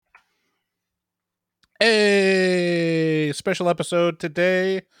special episode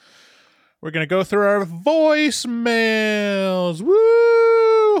today. We're going to go through our voicemails.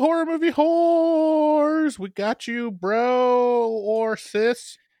 Woo! Horror movie whores. We got you, bro or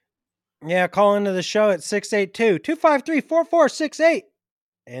sis. Yeah, call into the show at 682-253-4468.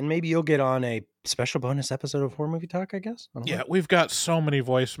 And maybe you'll get on a special bonus episode of Horror Movie Talk, I guess. I don't know. We've got so many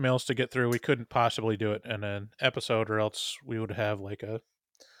voicemails to get through. We couldn't possibly do it in an episode, or else we would have like an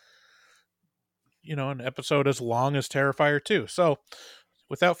episode as long as Terrifier 2. So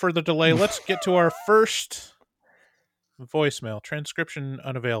without further delay, let's get to our first voicemail. Transcription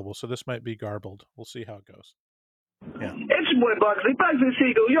unavailable, so this might be garbled. We'll see how it goes. Yeah. It's your boy Bugsy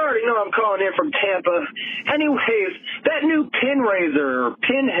Siegel. You already know I'm calling in from Tampa. Anyways, that new pin raiser, or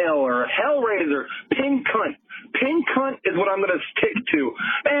pin hell, or hellraiser, pin cunt. Pin cunt is what I'm going to stick to.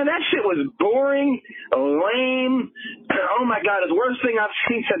 Man, that shit was boring, lame. Oh my God, it's the worst thing I've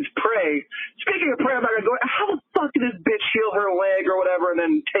seen since Prey. Speaking of Prey, I'm not going to go, how the fuck did this bitch heal her leg or whatever and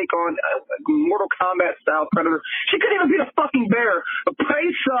then take on Mortal Kombat style Predator? She couldn't even beat a fucking bear. But Prey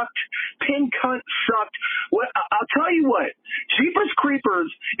sucked. Pin cunt sucked. I'll tell you what, Jeepers Creepers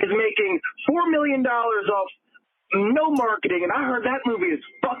is making $4 million off no marketing, and I heard that movie is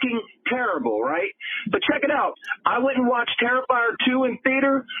fucking terrible, right? But check it out. I went and watched Terrifier 2 in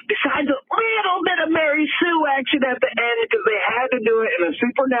theater, besides a little bit of Mary Sue action at the end because they had to do it in a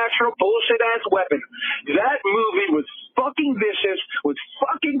supernatural bullshit-ass weapon. That movie was fucking vicious, was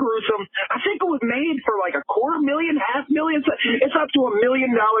fucking gruesome. I think it was made for like $250,000, $500,000. It's up to $1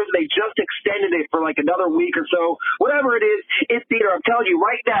 million. They just extended it for like another week or so. Whatever it is, it's theater. I'm telling you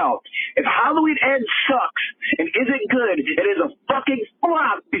right now, if Halloween Ends sucks and isn't good, it is a fucking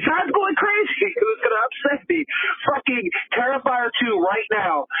flop. Besides going crazy, it was going to upset me. Fucking Terrifier 2 right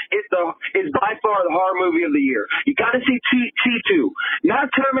now is by far the horror movie of the year. You got to see T2, not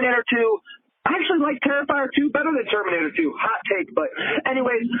Terminator 2. I actually like Terrifier 2 better than Terminator 2. Hot take, but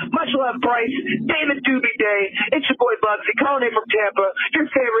anyways, much love, Bryce. David Doobie Day. It's your boy Bugsy calling in from Tampa. Your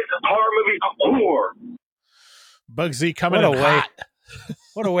favorite horror movie whore. Bugsy coming in hot.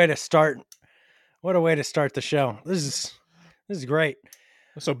 What a way to start. What a way to start the show. This is great.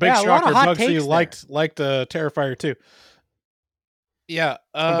 So big shocker, Bugsy liked Terrifier 2. Yeah.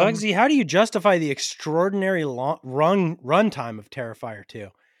 Bugsy, how do you justify the extraordinary long run time of Terrifier 2?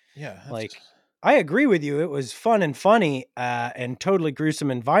 Yeah. Like, I agree with you. It was fun and funny and totally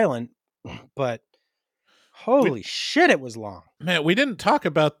gruesome and violent, but holy shit, it was long. Man, we didn't talk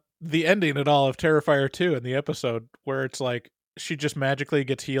about the ending at all of Terrifier 2 in the episode where it's like she just magically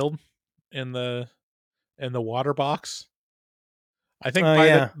gets healed in the water box. I think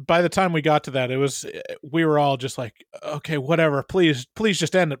by the time we got to that, we were all just like, okay, whatever, please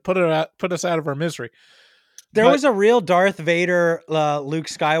just end it. Put us out of our misery. There was a real Darth Vader, Luke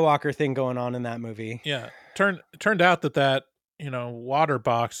Skywalker thing going on in that movie. Yeah. Turned out that water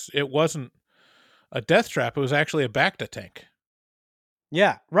box, it wasn't a death trap. It was actually a Bacta tank.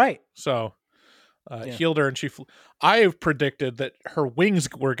 Yeah. Right. So, healed her and she flew. I predicted that her wings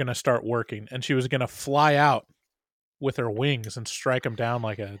were going to start working and she was going to fly out with her wings and strike him down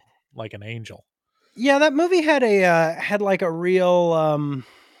like an angel. Yeah, that movie had a real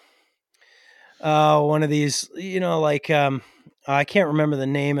one of these, I can't remember the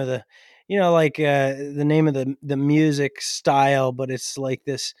name of the, the name of the music style, but it's like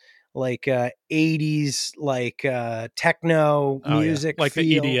this 80s techno music, like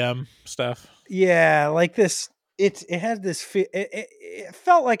feel. The EDM stuff. Yeah, like this. It had this. It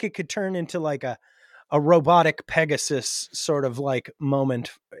felt like it could turn into like a robotic Pegasus sort of like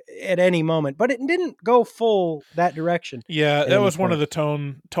moment at any moment, but it didn't go full that direction. Yeah, that was one of the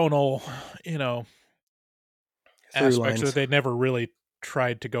tonal, aspects that they never really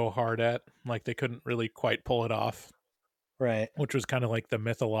tried to go hard at. Like they couldn't really quite pull it off. Right. Which was kind of like the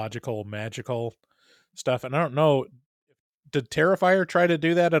mythological, magical stuff. And I don't know, did Terrifier try to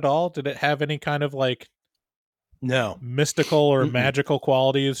do that at all? Did it have any kind of mystical or magical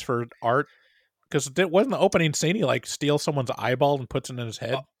qualities for art? Because it wasn't the opening scene. He steals someone's eyeball and puts it in his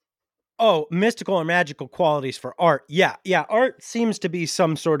head. Oh, mystical or magical qualities for art. Yeah. Yeah. Art seems to be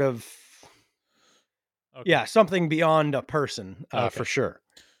some sort of, something beyond a person, for sure.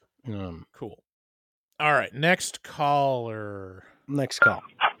 Cool. All right. Next caller. Next call.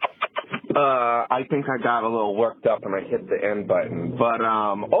 I think I got a little worked up and I hit the end button. But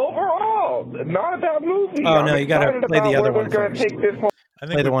overall, not a bad movie. Oh, no, you got to play the other one first.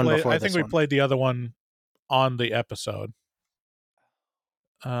 I think we played the other one on the episode.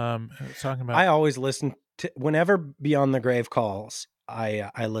 Talking about. I always listen to whenever Beyond the Grave calls.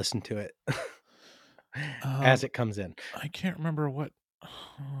 I listen to it as it comes in. I can't remember what.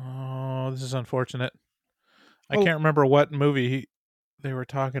 Oh, this is unfortunate. I can't remember what movie they were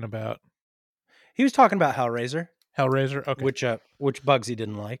talking about. He was talking about Hellraiser. Hellraiser? Okay. Which Bugsy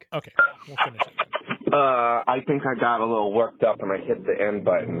didn't like. Okay, we'll finish it. I think I got a little worked up and I hit the end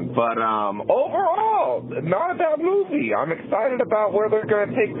button. But overall, not a bad movie. I'm excited about where they're going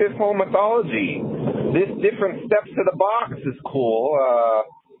to take this whole mythology. This different steps to the box is cool.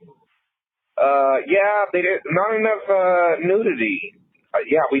 Yeah, they did not enough nudity.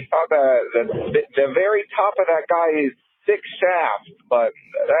 Yeah, we saw the very top of that guy's thick shaft, but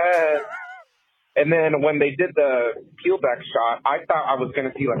and then when they did the peel back shot, I thought I was going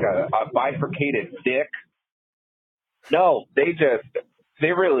to see like a bifurcated dick. No, they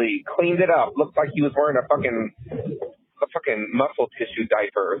really cleaned it up. Looked like he was wearing a fucking muscle tissue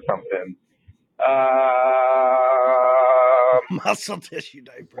diaper or something. Muscle tissue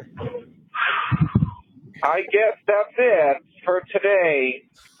diaper. I guess that's it for today.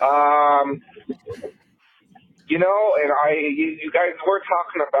 And you guys were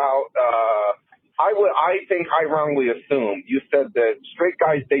talking about. I think I wrongly assumed you said that straight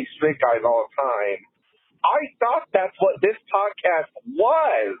guys date straight guys all the time. I thought that's what this podcast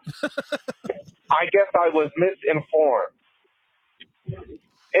was. I guess I was misinformed.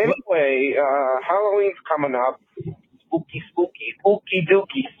 Anyway, Halloween's coming up. Spooky, spooky, spooky,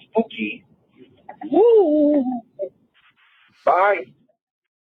 dooky, spooky. Woo! Bye.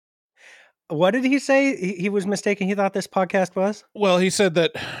 What did he say? He was mistaken. He thought this podcast was? Well, he said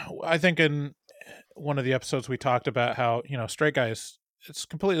that, I think in one of the episodes we talked about how, straight guys, it's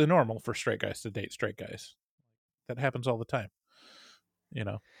completely normal for straight guys to date straight guys. That happens all the time.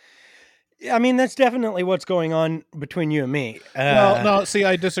 I mean, that's definitely what's going on between you and me. Well, no, see,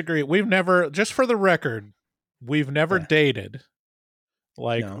 I disagree. We've never, just for the record, we've never dated.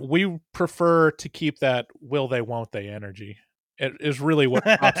 Like, we prefer to keep that will they, won't they energy. It is really what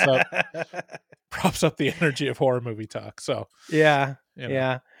props up the energy of horror movie talk. So yeah,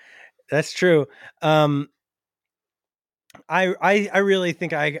 that's true. I really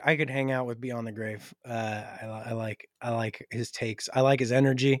think I could hang out with Beyond the Grave. I like his takes. I like his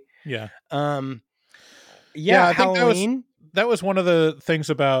energy. Yeah. Yeah. I think Halloween. That was one of the things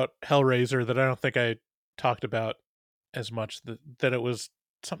about Hellraiser that I don't think I talked about as much. That it was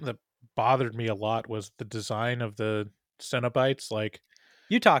something that bothered me a lot was the design of the Cenobites. Like,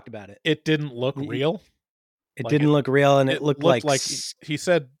 you talked about it. It didn't look real. It didn't look real, and it looked like he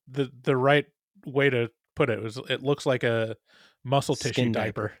said the right way to put it was it looks like a muscle tissue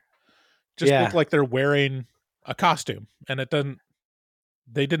diaper. Just looked like they're wearing a costume, and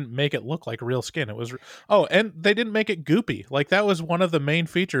they didn't make it look like real skin. It was and they didn't make it goopy. Like, that was one of the main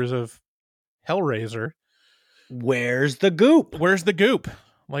features of Hellraiser. Where's the goop? Where's the goop?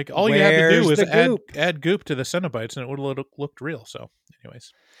 Like, all you had to do was add goop to the Cenobites, and it would have looked real. So,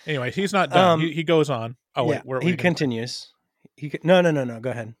 anyways, he's not done. He goes on. Oh wait, he continues. No. Go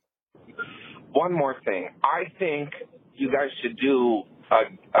ahead. One more thing. I think you guys should do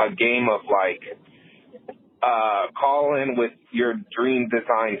a game of call in with your dream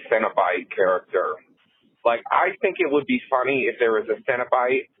design Cenobite character. Like, I think it would be funny if there was a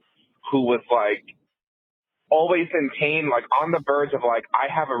Cenobite who was always in pain, on the verge of I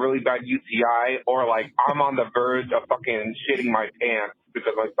have a really bad UTI, or I'm on the verge of fucking shitting my pants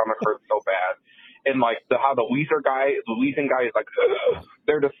because my stomach hurts so bad. And how the wheezing guy is ugh.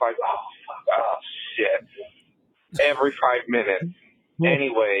 They're just oh shit, every 5 minutes.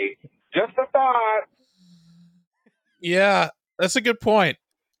 Anyway, just a thought. Yeah, that's a good point.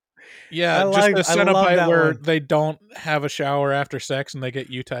 Yeah, just a Cenobite where they don't have a shower after sex and they get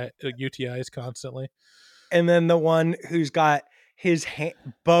UTIs constantly. And then the one who's got his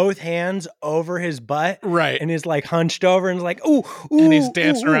both hands over his butt, right, and is hunched over and is ooh, and he's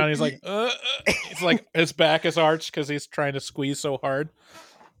dancing around. He's he's his back is arched because he's trying to squeeze so hard.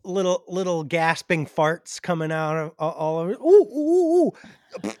 Little gasping farts coming out of all over. Ooh.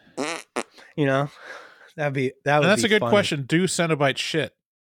 That's a good funny. question. Do Cenobites shit?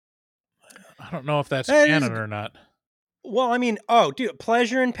 I don't know if that's canon or not. Well, I mean, dude,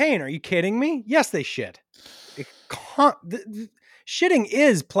 pleasure and pain. Are you kidding me? Yes, they shit. Shitting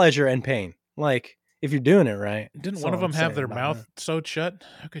is pleasure and pain. If you're doing it right. Didn't one of them have their mouth sewed shut?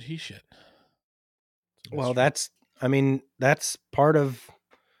 How could he shit? Well, that's part of.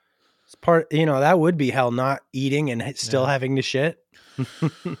 It's part. That would be hell, not eating and still having to shit.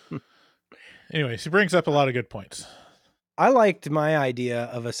 Anyways, he brings up a lot of good points. I liked my idea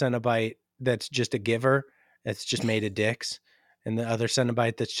of a Cenobite that's just a giver. That's just made of dicks, and the other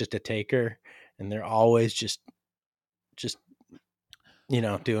Cenobite that's just a taker, and they're always just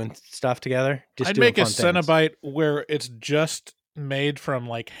doing stuff together. I'd make a Cenobite where it's just made from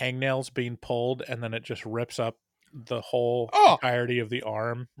like hangnails being pulled, and then it just rips up the whole Oh. entirety of the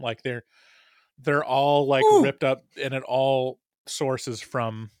arm. Like they're all like Ooh. ripped up, and it all sources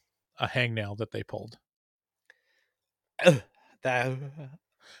from a hangnail that they pulled. And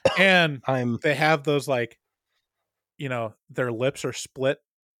they have those like, you know, their lips are split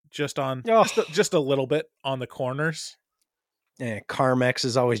just on just a little bit on the corners. Yeah, Carmex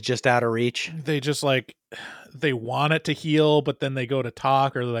is always just out of reach. They just like, they want it to heal, but then they go to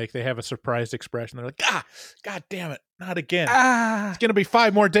talk, or like they have a surprised expression. They're like, God damn it, not again. It's gonna be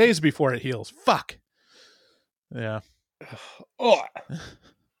 5 more days before it heals. Fuck. Yeah.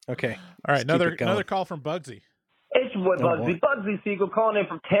 Okay. All right, another call from Bugsy. It's your boy Bugsy. Bugsy Siegel calling in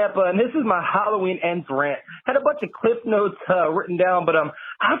from Tampa, and this is my Halloween Ends rant. Had a bunch of clip notes written down, but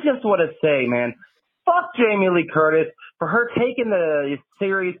I just want to say, man, fuck Jamie Lee Curtis for her taking the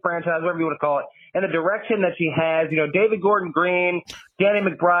series, franchise, whatever you want to call it, in the direction that she has. You know, David Gordon Green, Danny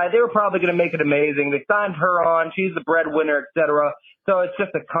McBride, they were probably going to make it amazing. They signed her on. She's the breadwinner, etc. So it's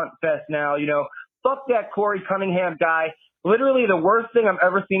just a cunt fest now, you know. Fuck that Corey Cunningham guy. Literally the worst thing I've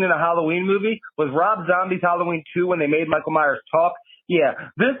ever seen in a Halloween movie was Rob Zombie's Halloween 2 when they made Michael Myers talk. Yeah,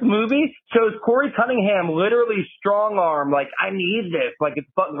 this movie shows Corey Cunningham literally strong arm, like, I need this. Like, it's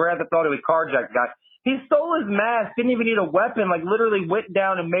fucking Grand Theft Auto with carjacked guy. He stole his mask, didn't even need a weapon, like, literally went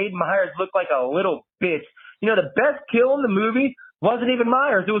down and made Myers look like a little bitch. You know, the best kill in the movie wasn't even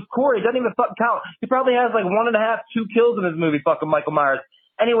Myers. It was Corey. It doesn't even fucking count. He probably has like 1.5, 2 kills in his movie, fucking Michael Myers.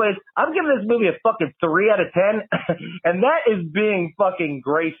 Anyways, I'm giving this movie a fucking 3 out of 10, and that is being fucking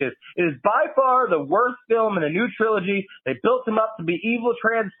gracious. It is by far the worst film in the new trilogy. They built him up to be evil,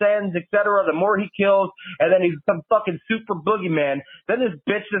 transcends, etc. The more he kills, and then he's some fucking super boogeyman. Then this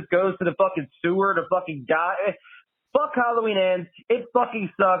bitch just goes to the fucking sewer to fucking die. Fuck Halloween Ends. It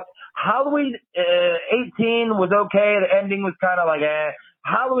fucking sucks. Halloween 18 was okay. The ending was kind of like,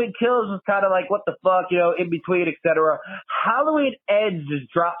 Halloween Kills was kind of like, what the fuck, you know, in between, etc. Halloween Ends just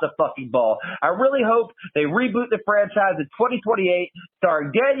dropped the fucking ball. I really hope they reboot the franchise in 2028, starring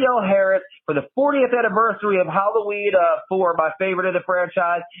Danielle Harris for the 40th anniversary of Halloween 4, my favorite of the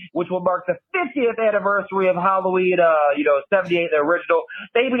franchise, which will mark the 50th anniversary of Halloween, 78, the original.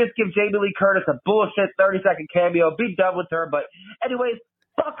 Maybe just give Jamie Lee Curtis a bullshit 30-second cameo. Be done with her. But anyways,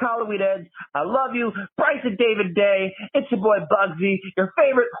 fuck Halloween Ends. I love you. Bryson David Day. It's your boy Bugsy, your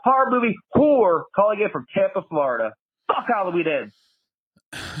favorite horror movie whore, calling in from Tampa, Florida. Fuck Halloween Ends.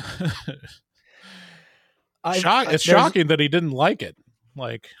 It's shocking that he didn't like it.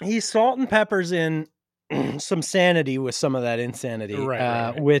 Like, he salt and peppers in some sanity with some of that insanity,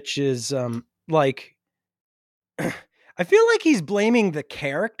 right. Which is like, I feel like he's blaming the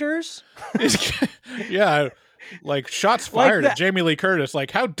characters. Yeah. Like, shots fired at Jamie Lee Curtis.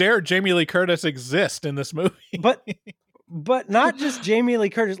 Like, how dare Jamie Lee Curtis exist in this movie? But not just Jamie Lee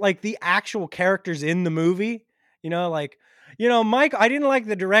Curtis, like the actual characters in the movie. You know, like, you know, Mike. I didn't like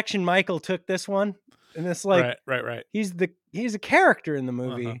the direction Michael took this one, and it's like, right. He's a character in the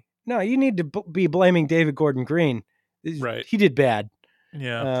movie. No, you need to be blaming David Gordon Green. Right, he did bad.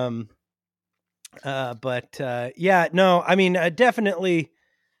 Yeah. Yeah. No, I mean, definitely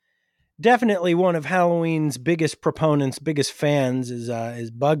one of Halloween's biggest proponents, biggest fans is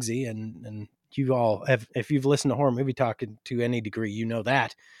Bugsy, and you all have, if you've listened to Horror Movie Talk to any degree, you know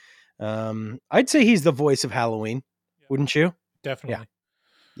that. I'd say he's the voice of Halloween, wouldn't you? Definitely.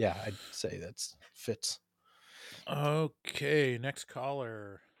 Yeah, I'd say that fits. Okay, next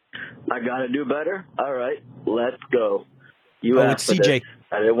caller. I gotta do better. All right, let's go. You asked it's CJ. This.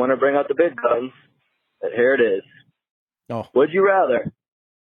 I didn't want to bring out the big guns, but here it is. Oh, would you rather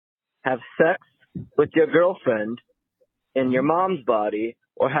have sex with your girlfriend in your mom's body,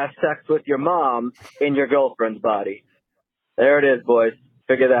 or have sex with your mom in your girlfriend's body? There it is, boys.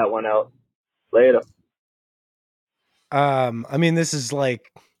 Figure that one out. Later. I mean, this is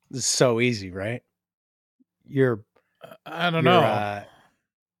so easy, right? I don't know.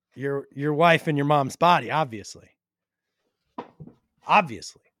 Your wife in your mom's body, obviously.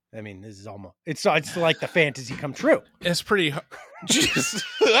 Obviously. I mean, this is almost, it's like the fantasy come true. It's pretty, Jesus.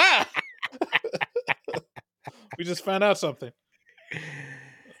 We just found out something.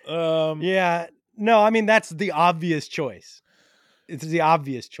 Yeah, no, I mean, that's the obvious choice. It's the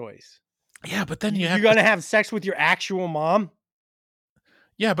obvious choice. Yeah, but then you're going to have sex with your actual mom?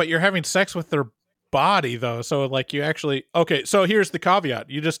 Yeah, but you're having sex with their body, though. So, like, you actually... Okay, so here's the caveat.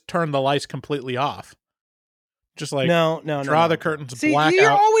 You just turn the lights completely off. Just, like, draw the curtains black out.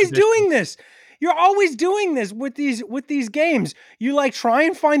 You're always doing this. You're always doing this with these games. You, like, try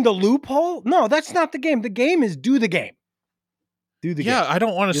and find the loophole? No, that's not the game. The game is do the game. Do the game. Yeah, I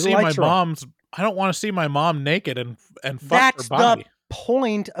don't want to see my mom's I don't want to see my mom naked and fuck That's her body. the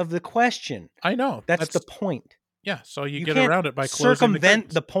point of the question. I know. That's the point. Yeah, so you get can't around it by closing circumvent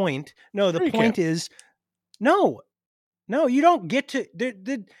the the point. No, the Sure you point is no, you don't get to.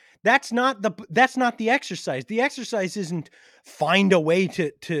 That's not the exercise. The exercise isn't find a way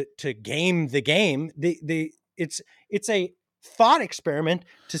to game the game. It's a thought experiment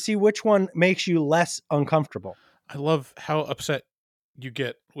to see which one makes you less uncomfortable. I love how upset you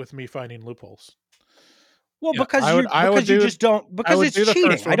get with me finding loopholes. Well, Yeah, because I would you do- just don't, because it's do the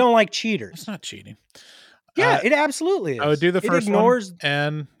cheating. first I one. don't like cheaters. It's not cheating. Yeah, it absolutely is. I would do the It first ignores. one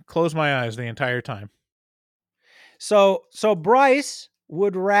and close my eyes the entire time. So Bryce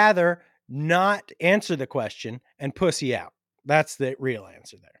would rather not answer the question and pussy out. That's the real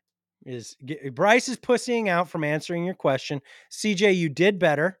answer there. Bryce is pussying out from answering your question. CJ, you did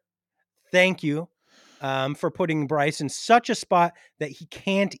better. Thank you for putting Bryce in such a spot that he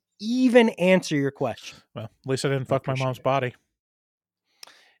can't even answer your question. Well, at least I didn't fuck my mom's body.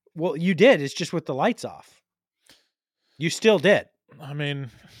 Well, you did. It's just with the lights off. You still did. I mean,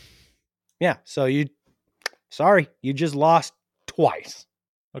 yeah. So you just lost twice.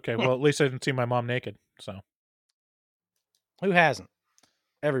 Okay, well, at least I didn't see my mom naked. So who hasn't?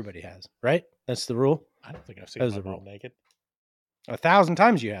 Everybody has, right? That's the rule. I don't think I've seen my mom naked. 1,000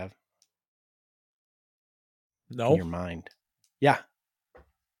 times you have. No. In your mind. Yeah.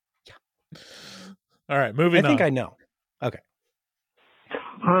 All right, moving on. I think I know. Okay.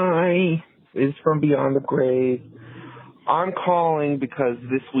 Hi, it's from Beyond the Grave. I'm calling because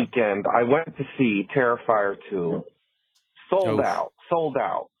this weekend I went to see Terrifier 2. Sold out.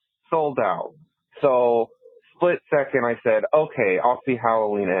 So, split second, I said, okay, I'll see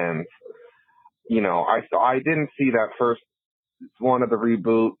Halloween Ends. You know, I didn't see that first one of the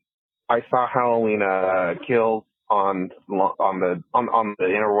reboot. I saw Halloween Kills on the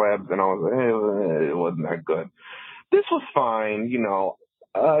interwebs, and I was like, it wasn't that good. This was fine, you know.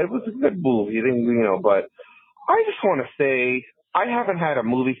 It was a good movie, you know, but I just want to say I haven't had a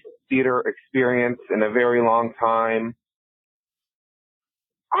movie theater experience in a very long time.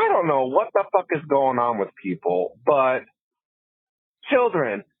 I don't know what the fuck is going on with people, but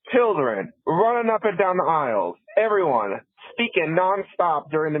children running up and down the aisles, everyone speaking nonstop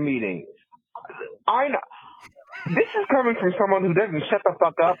during the meetings. I know. This is coming from someone who doesn't shut the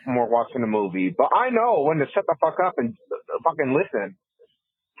fuck up when we're watching a movie, but I know when to shut the fuck up and fucking listen.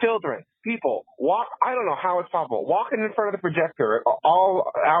 Children, people, I don't know how it's possible. Walking in front of the projector at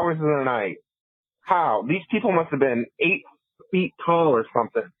all hours of the night. How? These people must have been 8 feet tall or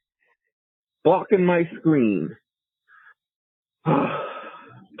something. Blocking my screen. 2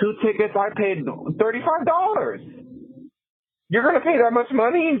 tickets, I paid $35. You're going to pay that much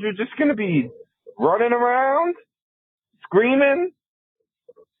money and you're just going to be running around, screaming?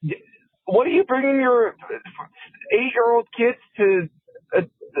 What are you bringing your 8-year-old kids to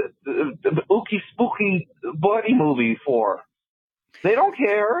the ooky spooky bloody movie for? They don't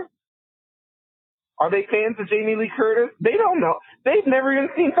care. Are they fans of Jamie Lee Curtis? They don't know. They've never even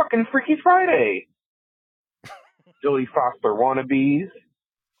seen fucking Freaky Friday. Jodie Foster wannabes.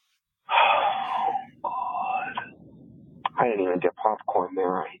 Oh, God. I didn't even get popcorn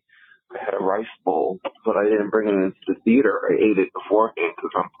there. I had a rice bowl, but I didn't bring it into the theater. I ate it beforehand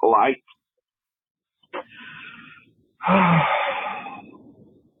because I'm polite.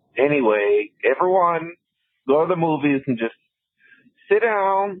 Anyway, everyone, go to the movies and just sit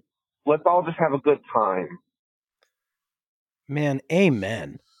down. Let's all just have a good time. Man,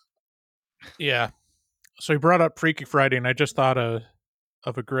 amen. Yeah. So he brought up Freaky Friday, and I just thought of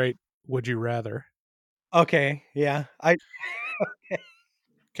a great Would You Rather. Okay, yeah.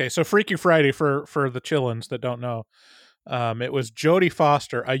 Okay, so Freaky Friday, for the chillins that don't know, it was Jodie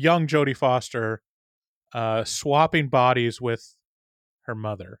Foster, a young Jodie Foster, swapping bodies with her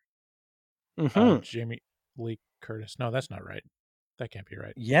mother. Jamie Lee Curtis. No, that's not right. That can't be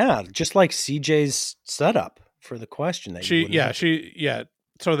right. Yeah, just like CJ's setup for the question that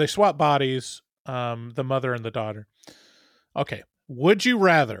So they swap bodies, the mother and the daughter. Okay. Would you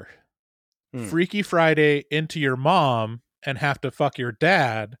rather Freaky Friday into your mom and have to fuck your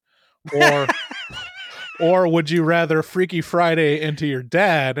dad, or would you rather Freaky Friday into your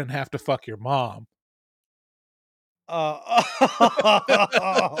dad and have to fuck your mom?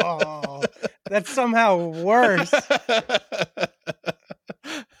 That's somehow worse.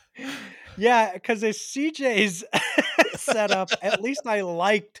 Yeah, because it's CJ's setup. At least I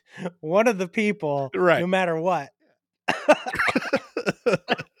liked one of the people, right? No matter what.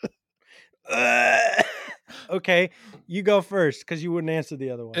 Okay, you go first because you wouldn't answer the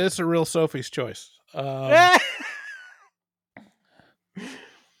other one. It's a real Sophie's choice.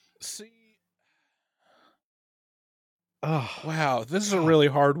 See, Oh, Wow, this is a really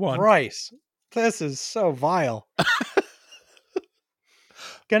hard one. Bryce, this is so vile.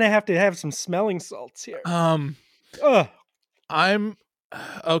 Gonna have to have some smelling salts here. Ugh. I'm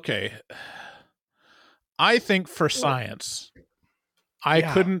okay. I think for science, I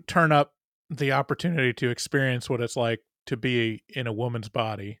couldn't turn up the opportunity to experience what it's like to be in a woman's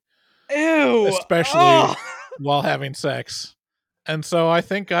body, Ew. especially while having sex. And so I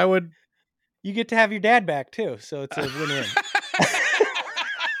think I would. You get to have your dad back too, so it's a win-win.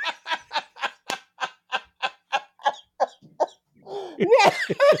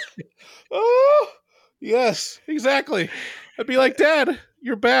 Oh, yes, exactly. I'd be like, Dad,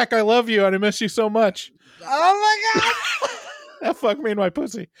 you're back. I love you, and I miss you so much. Oh my god! That fuck me in my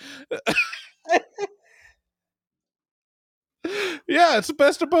pussy. Yeah, it's the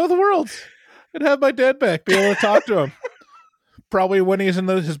best of both worlds. I'd have my dad back, be able to talk to him. Probably when he's in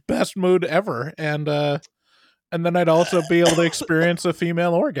his best mood ever, and then I'd also be able to experience a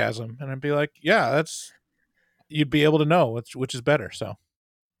female orgasm, and I'd be like, yeah, you'd be able to know which is better. So,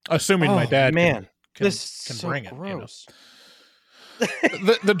 assuming my dad can so bring it. Gross.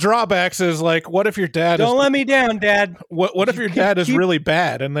 The drawbacks is like, what if your dad don't let me down, Dad? What if your dad is really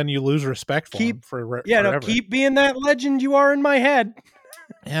bad, and then you lose respect for him forever? No, keep being that legend you are in my head.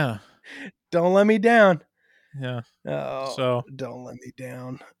 Yeah. Don't let me down. Yeah. Oh, so don't let me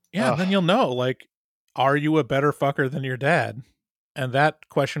down. Yeah, then you'll know, like, are you a better fucker than your dad? And that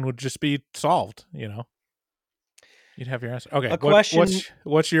question would just be solved, you know. You'd have your answer. Okay. A question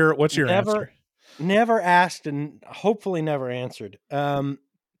what's your answer? Never asked and hopefully never answered.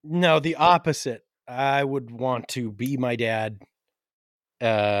 No, the opposite. I would want to be my dad.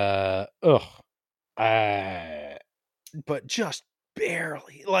 But just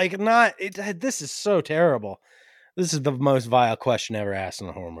barely. Like, not. This is so terrible. This is the most vile question ever asked in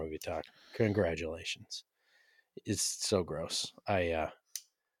a horror movie talk. Congratulations. It's so gross.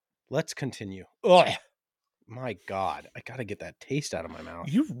 Let's continue. Ugh. My God, I gotta get that taste out of my mouth.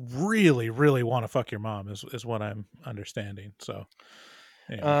 You really, really want to fuck your mom, is what I'm understanding. So,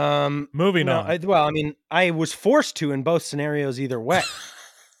 yeah. Moving on. I was forced to in both scenarios either way.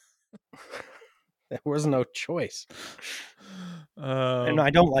 There was no choice. And I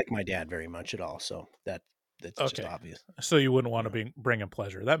don't like my dad very much at all, so that's just obvious. So you wouldn't want to bring him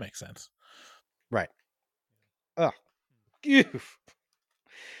pleasure. That makes sense, right? Oh,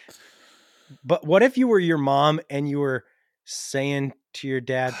 but what if you were your mom and you were saying to your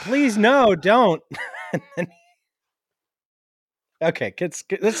dad, "Please, no, don't." Okay, let's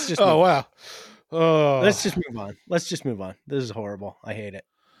just. Oh wow. Oh. Let's just move on. This is horrible. I hate it.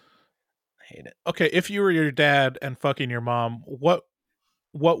 Okay, if you were your dad and fucking your mom, what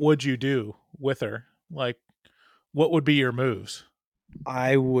would you do with her? Like, what would be your moves?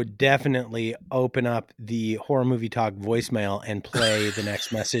 I would definitely open up the Horror Movie Talk voicemail and play the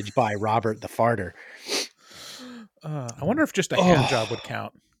next message by Robert the Farter. I wonder if just a hand job would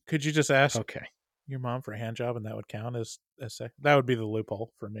count. Could you just ask your mom for a hand job and that would count as that would be the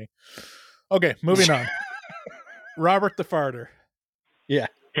loophole for me. Okay, moving on. Robert the Farter. Yeah.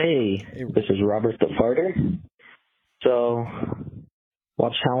 Hey, this is Robert the Farter. So,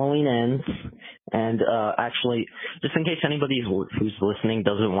 watch Halloween Ends. And actually, just in case anybody who's listening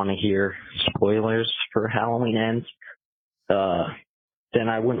doesn't want to hear spoilers for Halloween Ends, then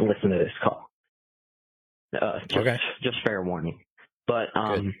I wouldn't listen to this call. Just fair warning. But,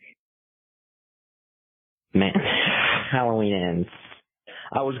 man, Halloween Ends.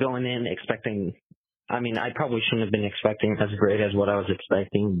 I was going in expecting, I probably shouldn't have been expecting as great as what I was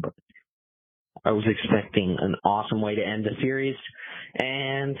expecting, but I was expecting an awesome way to end the series,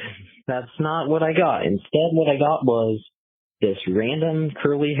 and that's not what I got. Instead, what I got was this random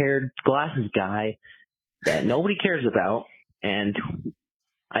curly-haired glasses guy that nobody cares about, and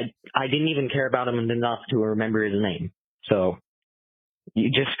I didn't even care about him enough to remember his name. So you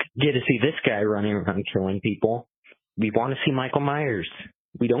just get to see this guy running around killing people. We want to see Michael Myers.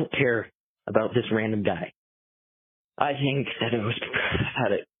 We don't care about this random guy. I think that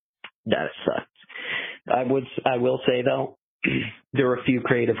that sucked. I will say though, there were a few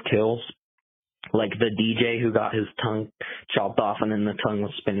creative kills, like the DJ who got his tongue chopped off and then the tongue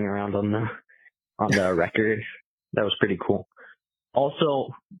was spinning around on the record. That was pretty cool.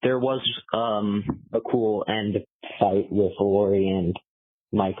 Also, there was a cool end fight with Laurie and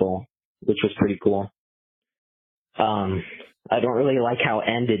Michael, which was pretty cool. I don't really like how it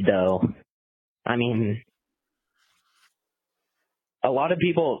ended though. A lot of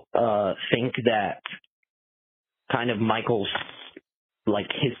people think that kind of Michael's, like,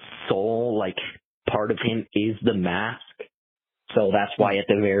 his soul, like, part of him is the mask. So that's why at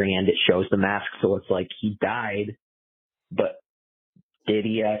the very end it shows the mask. So it's like he died but did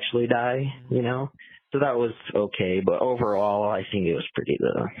he actually die? You know, so that was okay. But overall, I think it was pretty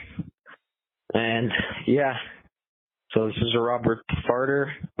good. And yeah, so this is a Robert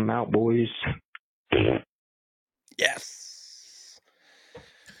Farter. I'm out, boys. Yes.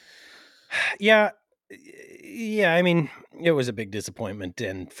 Yeah. Yeah, I mean, it was a big disappointment,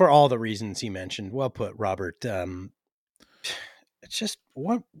 and for all the reasons he mentioned. Well put, Robert. It's just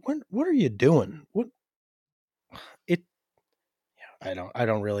what are you doing? What it I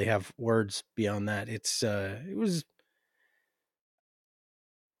don't really have words beyond that. It was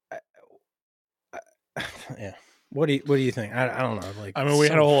yeah. What do you think? I don't know. Like, I mean, we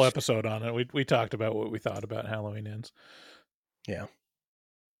had a whole episode on it. We talked about what we thought about Halloween Ends. Yeah.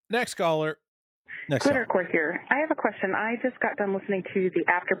 Next caller. Glittercore here. I have a question. I just got done listening to the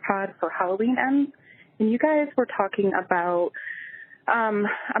Afterpod for Halloween Ends, and you guys were talking about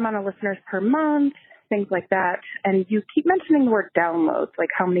amount of listeners per month, things like that, and you keep mentioning the word downloads, like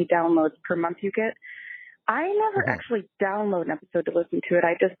how many downloads per month you get. I never actually download an episode to listen to it.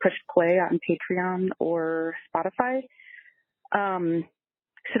 I just push play on Patreon or Spotify.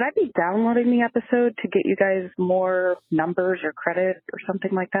 Should I be downloading the episode to get you guys more numbers or credit or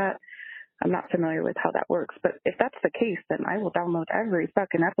something like that? I'm not familiar with how that works, but if that's the case, then I will download every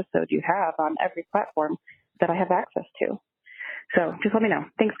fucking episode you have on every platform that I have access to. So just let me know.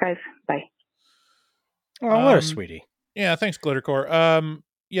 Thanks, guys. Bye. Oh, what a sweetie. Yeah, thanks, Glittercore.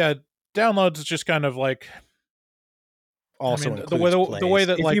 Yeah, downloads is just kind of like also the way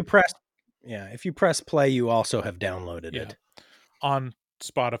that if you press play, you also have downloaded it. On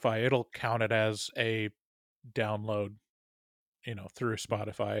Spotify. It'll count it as a download, through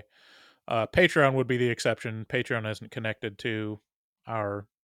Spotify. Patreon would be the exception. Patreon isn't connected to our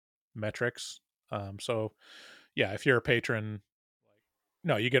metrics. So yeah, if you're a patron,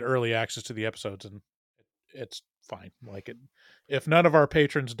 you get early access to the episodes, and it's fine. If none of our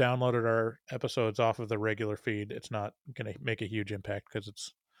patrons downloaded our episodes off of the regular feed, it's not going to make a huge impact because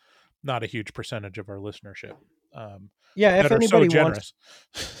it's not a huge percentage of our listenership. If anybody wants,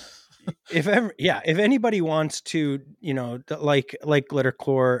 if anybody wants to, like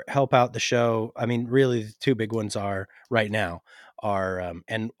Glittercore, help out the show. I mean, really, the two big ones are right now are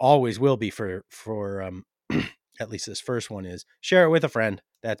and always will be for at least this first one is share it with a friend.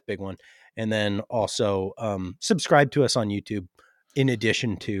 That's a big one. And then also subscribe to us on YouTube in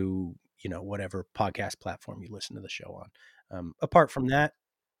addition to, whatever podcast platform you listen to the show on. Apart from that,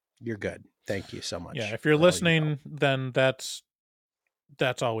 you're good. Thank you so much. Yeah, if you're listening, then that's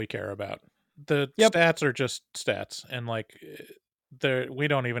all we care about. The stats are just stats, and we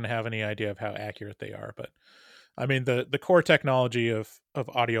don't even have any idea of how accurate they are. But I mean, the core technology of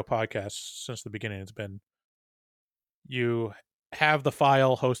audio podcasts since the beginning has been you have the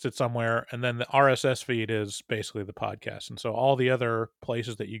file hosted somewhere, and then the RSS feed is basically the podcast. And so all the other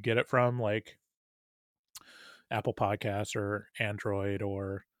places that you get it from, like Apple Podcasts or Android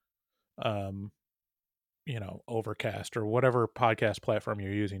or Overcast or whatever podcast platform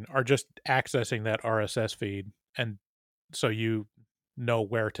you're using, are just accessing that RSS feed, and so you know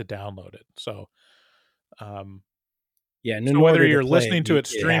where to download it. So so whether you're listening to it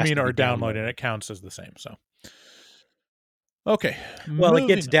streaming or downloading, it counts as the same. So okay, well, it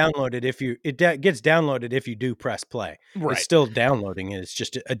gets downloaded if you gets downloaded if you do press play. Right. It's still downloading, and it's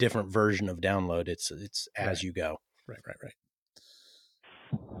just a different version of download. It's as you go. Right.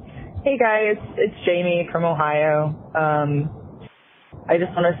 Hey guys, it's Jamie from Ohio. I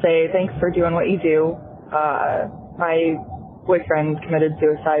just want to say thanks for doing what you do. My boyfriend committed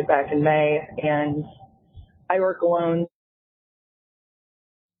suicide back in May, and I work alone,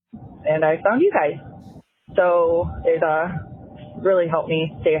 and I found you guys. So it really helped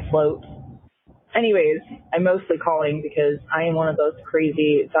me stay afloat. Anyways, I'm mostly calling because I am one of those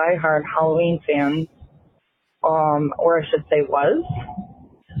crazy diehard Halloween fans, or I should say was,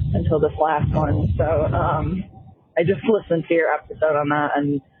 until this last one. So I just listened to your episode on that,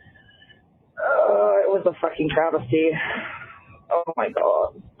 and it was a fucking travesty. Oh my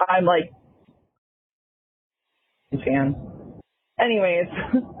god. I'm like fan. Anyways,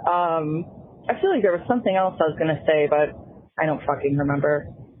 I feel like there was something else I was going to say, but I don't fucking remember.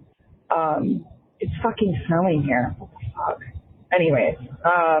 It's fucking snowing here. Fuck. Anyways,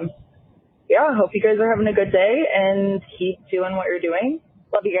 yeah, I hope you guys are having a good day and keep doing what you're doing.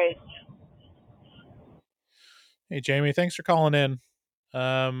 Love you guys. Hey, Jamie, thanks for calling in.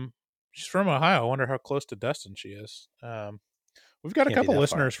 She's from Ohio. I wonder how close to Dustin she is. We've got a couple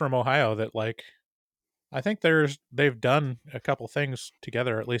listeners from Ohio that I think they've done a couple things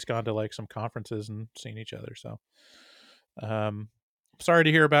together, at least gone to some conferences and seen each other. So, sorry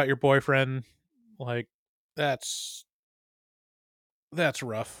to hear about your boyfriend. That's that's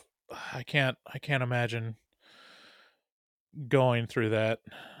rough. I can't imagine going through that.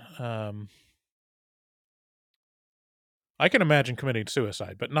 I can imagine committing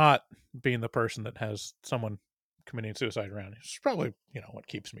suicide, but not being the person that has someone committing suicide around. It's probably, what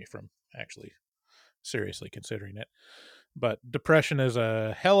keeps me from actually seriously considering it. But depression is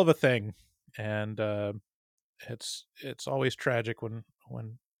a hell of a thing, and it's always tragic when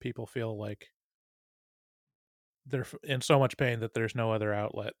people feel like they're in so much pain that there's no other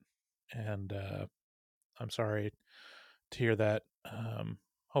outlet. And I'm sorry to hear that.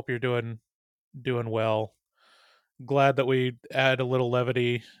 Hope you're doing well. Glad that we add a little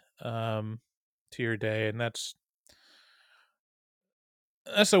levity to your day, and that's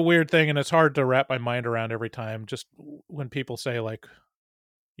a weird thing, and it's hard to wrap my mind around every time. Just when people say, like,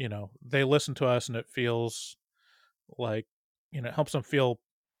 they listen to us and it feels like, it helps them feel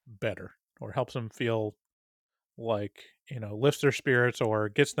better, or helps them feel like, lifts their spirits or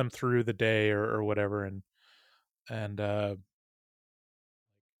gets them through the day, or whatever. And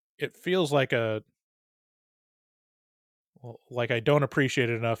it feels like I don't appreciate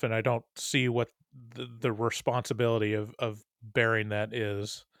it enough, and I don't see what the responsibility of bearing that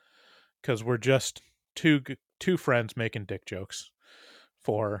is, because we're just two friends making dick jokes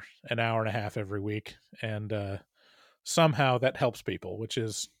for an hour and a half every week, and somehow that helps people, which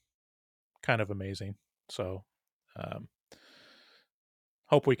is kind of amazing. So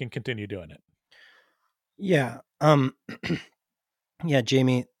hope we can continue doing it. Yeah. Yeah,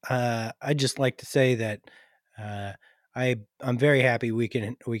 Jamie, I'd just like to say that I'm very happy we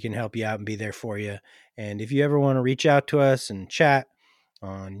can help you out and be there for you. And if you ever want to reach out to us and chat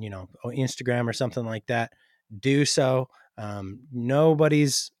on, Instagram or something like that, do so.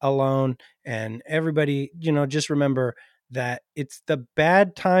 Nobody's alone, and everybody, just remember that it's the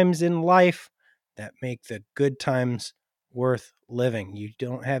bad times in life that make the good times worth living. You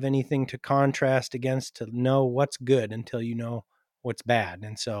don't have anything to contrast against to know what's good until you know what's bad.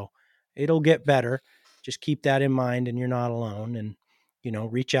 And so it'll get better. Just keep that in mind, and you're not alone. And,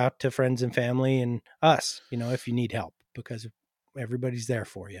 reach out to friends and family and us, if you need help, because everybody's there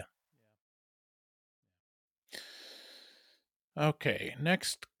for you. Okay,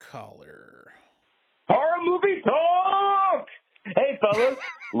 next caller. Horror movie talk! Hey, fellas.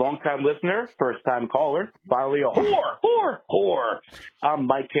 Long-time listener, first-time caller, finally a whore. I'm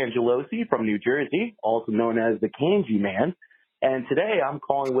Mike Cangelosi from New Jersey, also known as the Kanji Man, and today I'm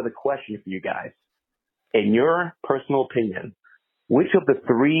calling with a question for you guys. In your personal opinion, which of the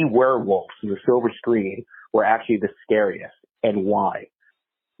 3 werewolves in the silver screen were actually the scariest, and why?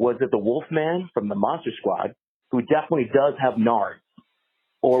 Was it the Wolfman from the Monster Squad, who definitely does have nards?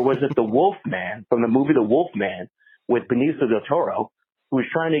 Or was it the Wolfman from the movie The Wolfman with Benicio del Toro, who was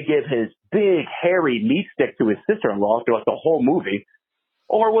trying to give his big, hairy meat stick to his sister-in-law throughout the whole movie?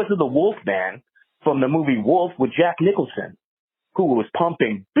 Or was it the Wolfman from the movie Wolf with Jack Nicholson, who was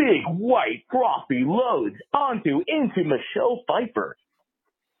pumping big, white, frothy loads into Michelle Pfeiffer?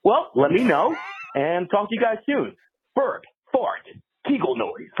 Well, let me know, and talk to you guys soon. Burp, fart, Kegel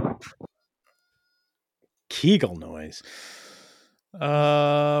noise. Kegel noise.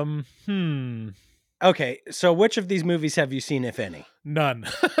 Okay, so which of these movies have you seen, if any? None.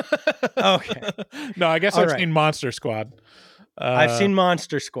 Okay. No, I guess I've seen Monster Squad. I've seen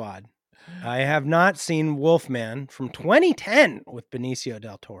Monster Squad. I have not seen Wolfman from 2010 with Benicio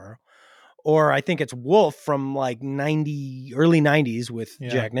del Toro, or I think it's Wolf from like early 90s with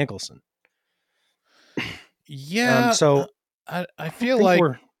Jack Nicholson. Yeah. So I feel like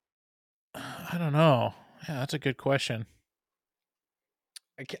I don't know. Yeah, that's a good question.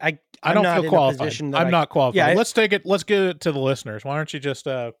 I don't feel qualified. I'm not qualified. Yeah, let's get it to the listeners. Why don't you just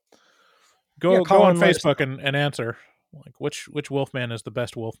go on Facebook and answer, like, which Wolfman is the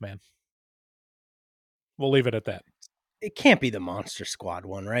best Wolfman? We'll leave it at that. It can't be the Monster Squad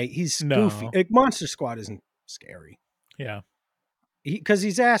one, right? He's goofy. Monster Squad isn't scary. Yeah. Because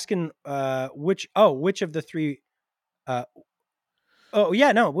he's asking which of the 3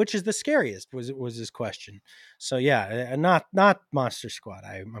 which is the scariest was his question. So yeah, not Monster Squad,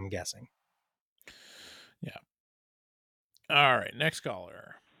 I'm guessing. Yeah. All right, next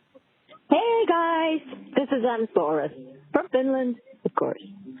caller. Hey guys, this is Anne-Soros from Finland, of course.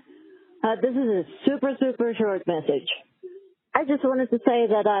 This is a super, super short message. I just wanted to say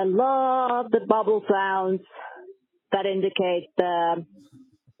that I love the bubble sounds that indicate the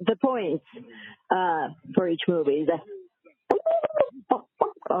points for each movie.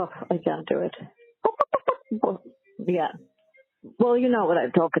 Oh, I can't do it. Yeah. Well, you know what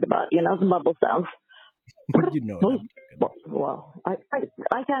I'm talking about. You know, the bubble sounds. You know what I'm talking about. Well, I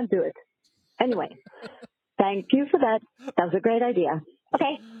can't do it. Anyway, Thank you for that. That was a great idea.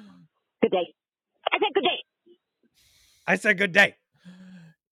 Okay. Good day. I said good day. I said good day.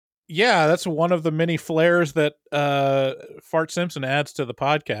 Yeah, that's one of the many flares that Fart Simpson adds to the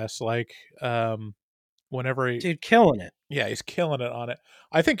podcast. Like, whenever he, Dude, killing it. Yeah, he's killing it on it.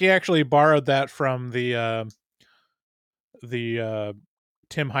 I think he actually borrowed that from the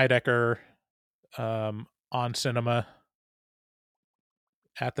Tim Heidecker on cinema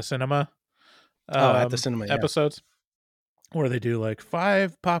at the cinema. At the cinema, yeah. Episodes where they do like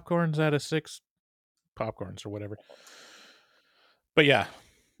 5 popcorns out of 6 popcorns or whatever. But yeah,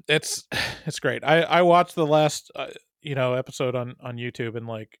 it's great. I watched the last episode on YouTube, and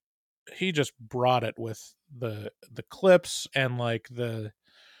like he just brought it with the clips and like the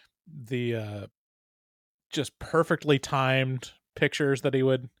just perfectly timed pictures that he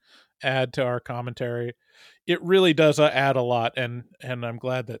would add to our commentary. It really does add a lot, and I'm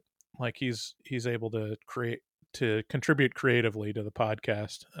glad that like he's able to contribute creatively to the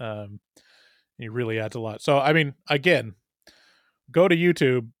podcast. He really adds a lot. So I mean, again, go to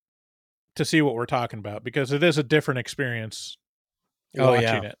YouTube to see what we're talking about, because it is a different experience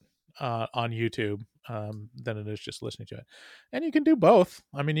watching it on YouTube than it is just listening to it. And you can do both.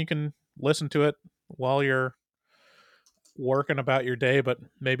 I mean, you can listen to it while you're working about your day, but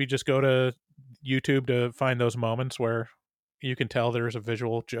maybe just go to YouTube to find those moments where you can tell there's a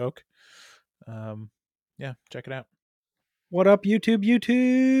visual joke. Yeah, check it out. What up, YouTube?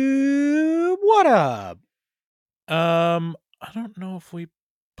 What up? I don't know if we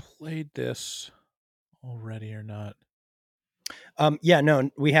played this already or not. Yeah, no,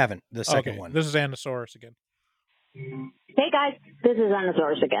 we haven't. The second one. This is Anasaurus again. Hey guys, this is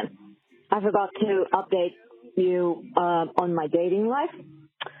Anasaurus again. I forgot to update you on my dating life.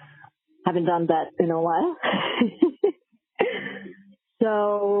 Haven't done that in a while.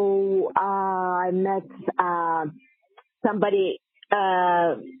 So I met somebody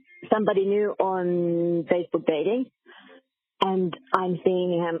new on Facebook dating, and I'm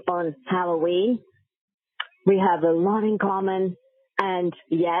seeing him on Halloween. We have a lot in common, and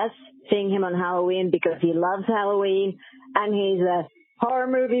yes, seeing him on Halloween because he loves Halloween, and he's a horror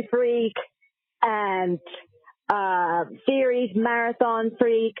movie freak, and series marathon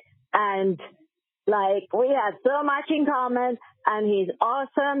freak, and like we have so much in common, and he's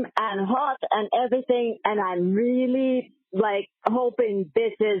awesome and hot and everything, and I'm really like hoping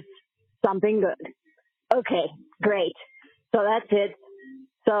this is something good. Okay, great. So that's it.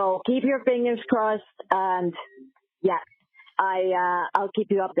 So keep your fingers crossed, and yeah, I'll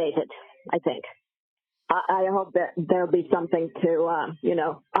keep you updated. I think. I hope that there'll be something to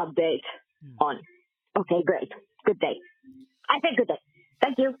update on. Okay, great. Good day. I think good day.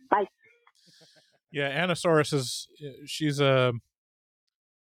 Thank you. Bye. Yeah, Anasaurus she's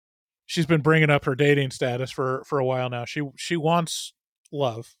been bringing up her dating status for a while now. She wants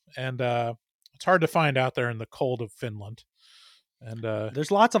love, and it's hard to find out there in the cold of Finland. And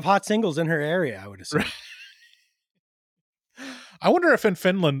there's lots of hot singles in her area, I would assume. I wonder if in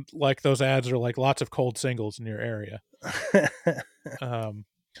Finland, like those ads are like lots of cold singles in your area.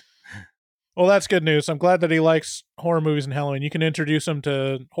 Well, that's good news. I'm glad that he likes horror movies and Halloween. You can introduce him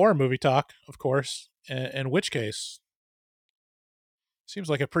to Horror Movie Talk, of course. In which case, seems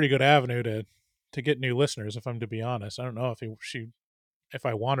like a pretty good avenue to get new listeners. If I'm to be honest, I don't know if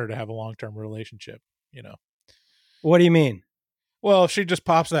I want her to have a long-term relationship. What do you mean? Well, if she just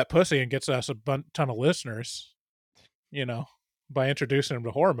pops that pussy and gets us a ton of listeners, by introducing him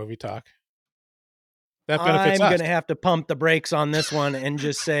to Horror Movie Talk. That benefits us. I'm going to have to pump the brakes on this one and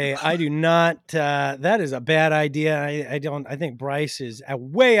just say, I do not, that is a bad idea. I think Bryce is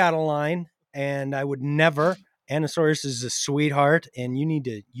way out of line, and I would never. Anasaurus is a sweetheart, and you need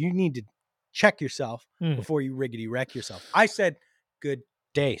to check yourself before you riggedy wreck yourself. I said, good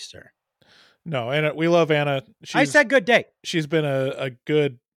day, sir. No, Anna, we love Anna. I said good day. She's been a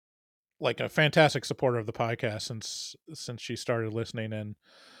good, like a fantastic supporter of the podcast since she started listening. And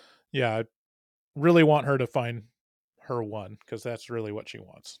yeah, I really want her to find her one, because that's really what she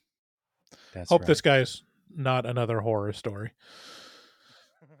wants. Hope this guy's not another horror story.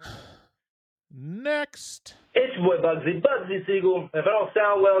 Next. It's your boy Bugsy Siegel. If I don't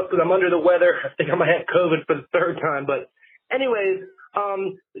sound well, it's because I'm under the weather. I think I might have COVID for the third time. But anyways,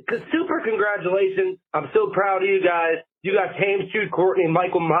 super congratulations. I'm so proud of you guys. You got James, Jude, Courtney,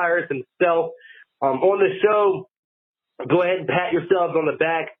 Michael Myers himself on the show. Go ahead and pat yourselves on the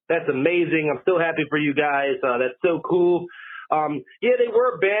back. That's amazing. I'm so happy for you guys. That's so cool. Yeah, they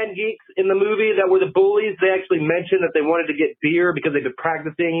were band geeks in the movie that were the bullies. They actually mentioned that they wanted to get beer because they've been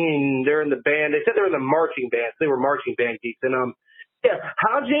practicing and they're in the band. They said they were in the marching band. So they were marching band geeks. And yeah,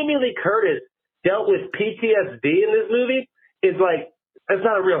 how Jamie Lee Curtis dealt with PTSD in this movie is like, that's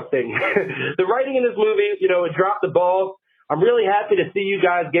not a real thing. The writing in this movie, you know, it dropped the ball. I'm really happy to see you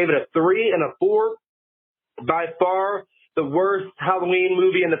guys gave it a 3 and a 4. By far the worst Halloween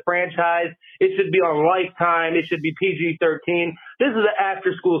movie in the franchise. It should be on Lifetime. It should be PG-13. This is an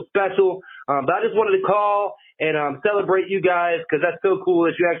after-school special. But I just wanted to call and celebrate you guys because that's so cool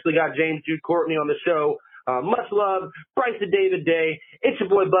that you actually got James Jude Courtney on the show. Much love, Bryce and David Day. It's your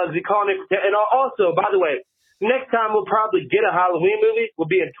boy Bugsy calling it. And also, by the way, next time we'll probably get a Halloween movie will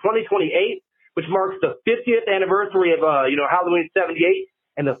be in 2028, which marks the 50th anniversary of Halloween 78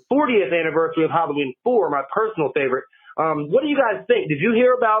 and the 40th anniversary of Halloween 4, my personal favorite. What do you guys think? Did you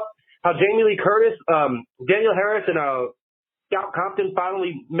hear about how Jamie Lee Curtis, Danielle Harris, and Scout Compton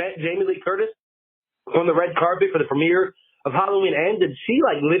finally met Jamie Lee Curtis on the red carpet for the premiere of Halloween Ends? And she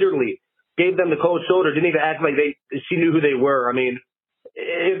literally gave them the cold shoulder, didn't even act like she knew who they were. I mean,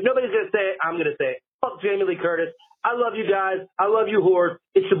 if nobody's going to say it, I'm going to say it. Fuck Jamie Lee Curtis. I love you guys. I love you, whores.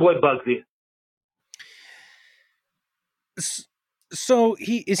 It's your boy Bugsy. So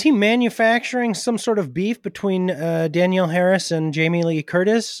is he manufacturing some sort of beef between Danielle Harris and Jamie Lee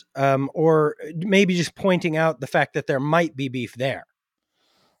Curtis, or maybe just pointing out the fact that there might be beef there?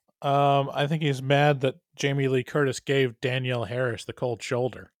 I think he's mad that Jamie Lee Curtis gave Danielle Harris the cold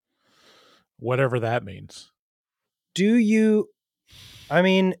shoulder, whatever that means. I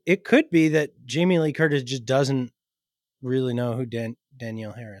mean, it could be that Jamie Lee Curtis just doesn't really know who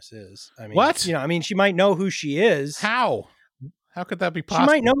Danielle Harris is. I mean, what? You know, I mean, she might know who she is. How could that be possible?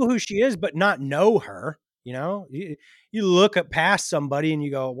 She might know who she is, but not know her. You know, you look past somebody and you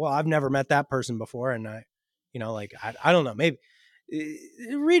go, well, I've never met that person before. And I don't know, maybe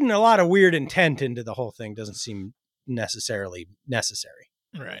reading a lot of weird intent into the whole thing doesn't seem necessarily necessary.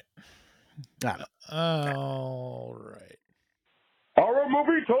 Right. All right. Horror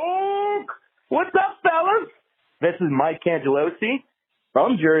movie talk. What's up, fellas? This is Mike Cangelosi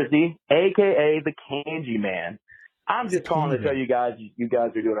from Jersey, aka the Kanji Man. I'm just calling to tell you guys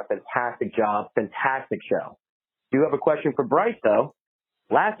are doing a fantastic job, fantastic show. Do have a question for Bryce, though.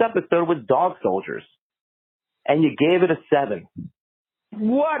 Last episode was Dog Soldiers, and you gave it a 7.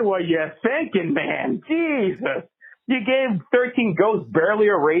 What were you thinking, man? Jesus. You gave 13 Ghosts barely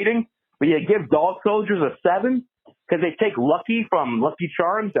a rating, but you give Dog Soldiers a 7? Because they take Lucky from Lucky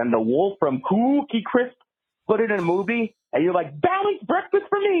Charms and the Wolf from Cookie Crisp, put it in a movie, and you're like, balanced breakfast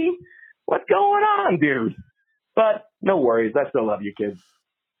for me. What's going on, dude? But no worries. I still love you, kids.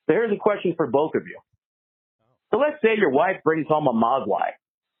 So here's a question for both of you. So let's say your wife brings home a Mogwai,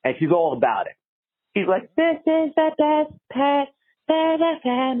 and she's all about it. She's like, this is the best pet for the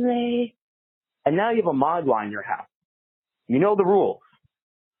family. And now you have a Mogwai in your house. You know the rules.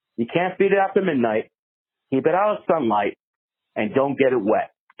 You can't feed it after midnight, keep it out of sunlight, and don't get it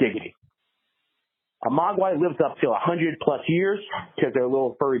wet. Diggity. A Mogwai lives up to 100 plus years because they're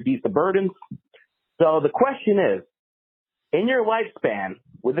little furry beasts of burdens. So the question is, in your lifespan,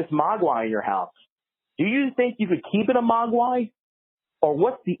 with this Mogwai in your house, do you think you could keep it a Mogwai? Or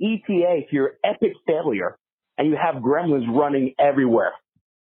what's the ETA to your epic failure and you have gremlins running everywhere?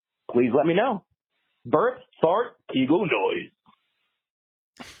 Please let me know. Burp, fart, eagle noise.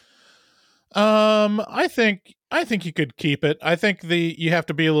 I think you could keep it. I think you have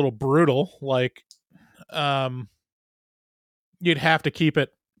to be a little brutal. Like, you'd have to keep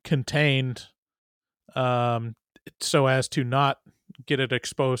it contained, so as to not get it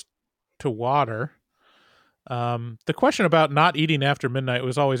exposed to water. The question about not eating after midnight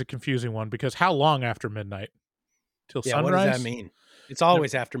was always a confusing one because how long after midnight? Till sunrise? What does that mean? It's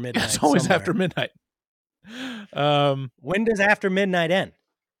always after midnight. It's always after midnight. When does after midnight end?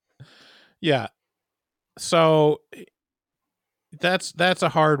 Yeah. So that's a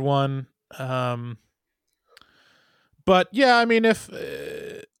hard one. But yeah, I mean, if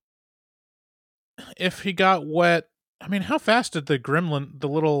he got wet, I mean, how fast did the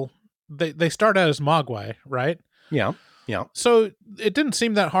gremlin, they start out as Mogwai, right? Yeah. So it didn't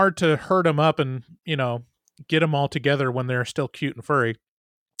seem that hard to herd them up and, get them all together when they're still cute and furry.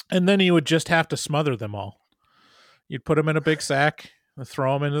 And then you would just have to smother them all. You'd put them in a big sack and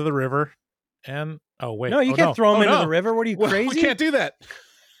throw them into the river. And, oh, wait. No, you can't throw them into the river. What are you, crazy? We can't do that.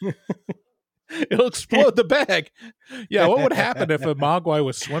 It'll explode the bag. Yeah, what would happen if a Mogwai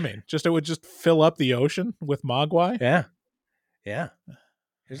was swimming? It would just fill up the ocean with Mogwai? Yeah.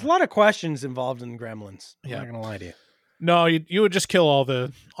 There's a lot of questions involved in gremlins. I'm not going to lie to you. No, you would just kill all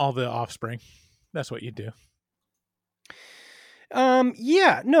the offspring. That's what you do. You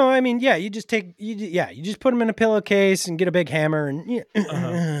just put them in a pillowcase and get a big hammer and you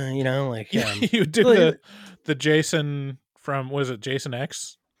do the Jason from, was it Jason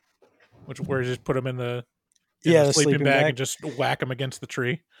X? where you just put him in the the sleeping bag and just whack him against the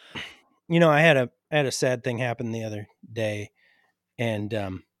tree. You know, I had a sad thing happen the other day,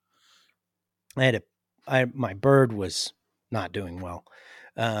 and my bird was not doing well,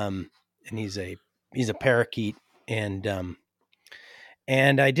 and he's a parakeet, and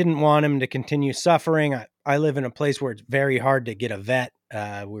I didn't want him to continue suffering. I live in a place where it's very hard to get a vet.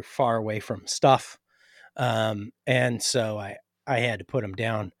 We're far away from stuff, and so I had to put him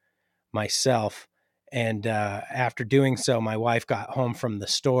down myself. And after doing so, my wife got home from the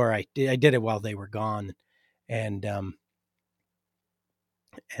store. I did it while they were gone, and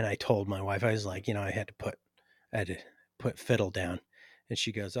I told my wife, I was like, you know, I had to put Fiddle down. And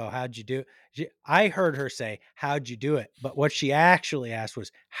she goes, "Oh, how'd you do it?" I heard her say, "How'd you do it?" But what she actually asked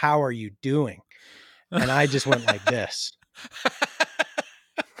was, "How are you doing?" And I just went like this.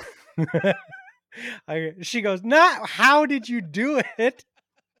 She goes, "Not how did you do it?"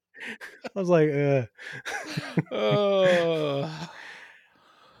 I was like,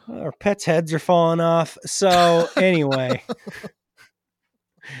 our pets' heads are falling off. So anyway.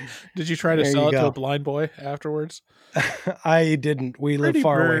 Did you try to sell it to a blind boy afterwards? I didn't. We live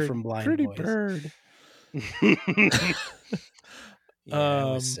far away from blind pretty boys. Bird. Yeah,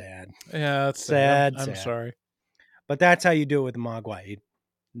 it was sad. Yeah, that's sad. I'm sorry. But that's how you do it with the Mogwai.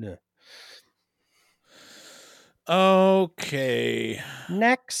 No. Okay.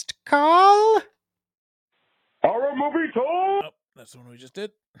 Next call. Horror movie talk. Oh, that's the one we just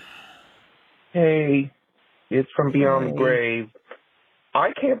did. Hey, it's from Beyond the Grave.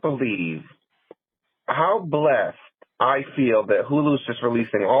 I can't believe how blessed I feel that Hulu's just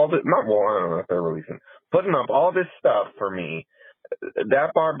releasing all this. I don't know if they're releasing, putting up all this stuff for me.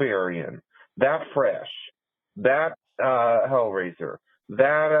 That Barbarian, that Fresh, that Hellraiser,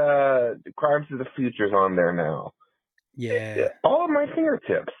 that Crimes of the Future's on there now. Yeah. All at my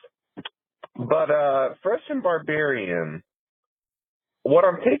fingertips. But Fresh and Barbarian, what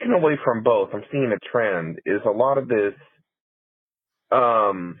I'm taking away from both, I'm seeing a trend, is a lot of this,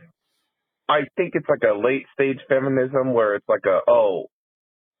 I think it's like a late stage feminism where it's like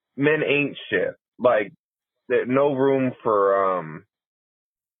men ain't shit. Like, there's no room for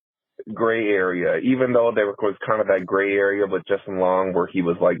gray area, even though there was kind of that gray area with Justin Long where he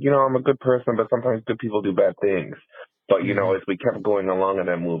was like, you know, I'm a good person, but sometimes good people do bad things. But, you know, as we kept going along in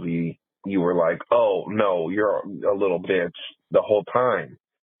that movie, you were like, oh, no, you're a little bitch the whole time.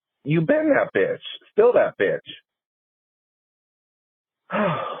 You've been that bitch. Still that bitch.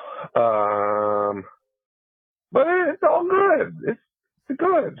 But it's all good. It's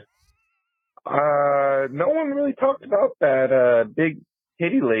good. No one really talked about that big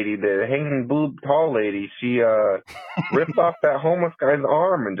titty lady, the hanging boob tall lady. She ripped off that homeless guy's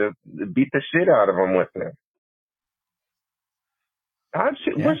arm and just beat the shit out of him with it.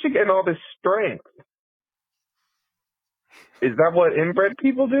 Where's she getting all this strength? Is that what inbred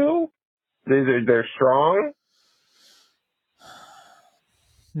people do? They're strong?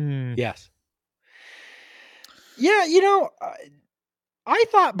 Yes. Yeah, you know, I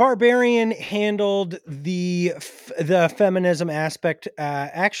thought Barbarian handled the feminism aspect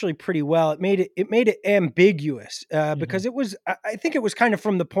actually pretty well. It made it ambiguous because it was. I think it was kind of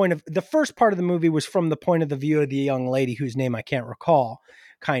from the point of the first part of the movie was from the point of the view of the young lady whose name I can't recall.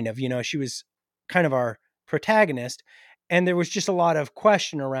 Kind of, you know, she was kind of our protagonist, and there was just a lot of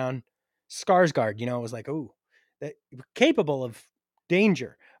question around Skarsgård. You know, it was like, oh, that capable of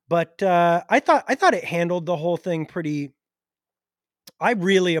danger. But I thought it handled the whole thing pretty. I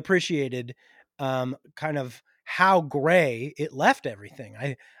really appreciated kind of how gray it left everything.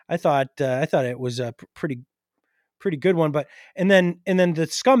 I thought it was a pretty good one. But and then the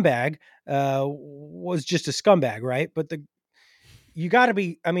scumbag was just a scumbag, right? But you got to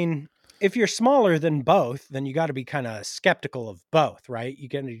be. I mean, if you're smaller than both, then you got to be kind of skeptical of both, right? You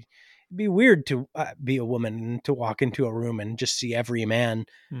got to. It'd be weird to be a woman and to walk into a room and just see every man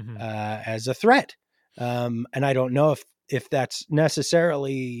as a threat. And I don't know if that's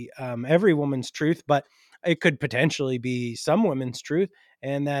necessarily every woman's truth, but it could potentially be some women's truth.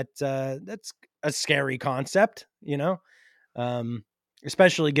 And that's a scary concept, you know,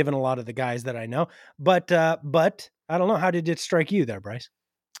 especially given a lot of the guys that I know. But I don't know. How did it strike you there, Bryce?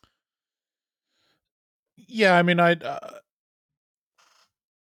 Yeah, I mean,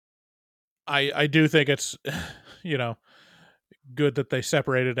 I do think it's, you know, good that they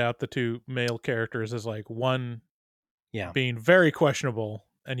separated out the two male characters as like one being very questionable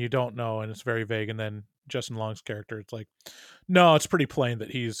and you don't know and it's very vague, and then Justin Long's character, it's like, no, it's pretty plain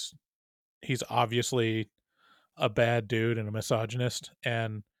that he's obviously a bad dude and a misogynist,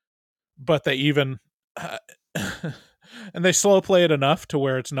 but they even and they slow play it enough to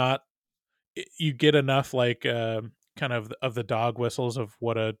where it's not you get enough like kind of the dog whistles of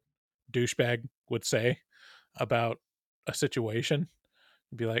what a douchebag would say about a situation.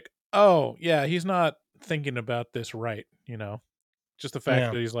 You'd be like, oh yeah, he's not thinking about this right, you know. Just the fact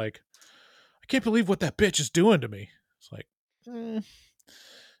Yeah. that he's like, I can't believe what that bitch is doing to me. It's like,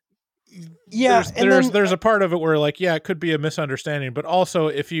 Yeah, there's a part of it where like, yeah, it could be a misunderstanding, but also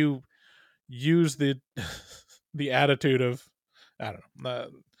if you use the the attitude of, I don't know.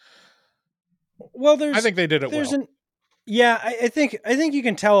 Well, I think they did it well. I think you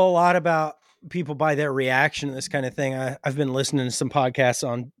can tell a lot about people by their reaction to this kind of thing. I've been listening to some podcasts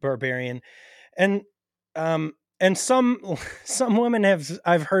on Barbarian, and some women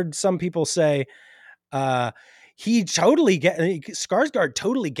I've heard some people say, he totally Skarsgård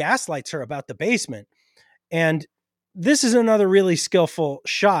totally gaslights her about the basement, and this is another really skillful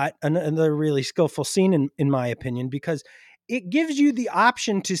shot, another really skillful scene in my opinion, because it gives you the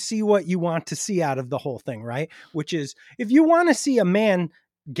option to see what you want to see out of the whole thing, right? Which is, if you want to see a man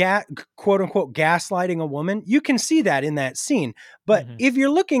quote unquote gaslighting a woman, you can see that in that scene. But if you're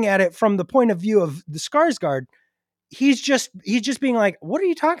looking at it from the point of view of the Skarsgård, he's just being like, what are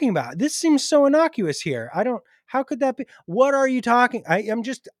you talking about? This seems so innocuous here. How could that be? What are you talking? I'm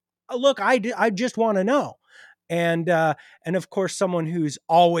just, look, I just want to know. And of course, someone who's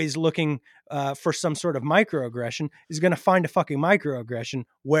always looking for some sort of microaggression is going to find a fucking microaggression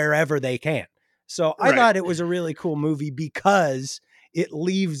wherever they can. So I thought it was a really cool movie because it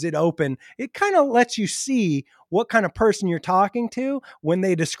leaves it open. It kind of lets you see what kind of person you're talking to when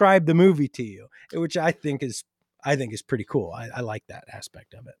they describe the movie to you, which I think is pretty cool. I like that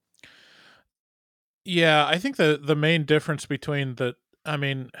aspect of it. Yeah, I think the main difference between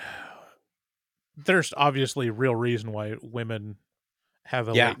there's obviously real reason why women have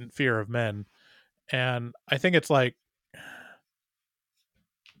a latent fear of men. And I think it's like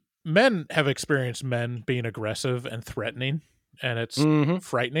men have experienced men being aggressive and threatening, and it's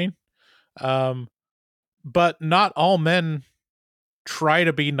frightening. But not all men try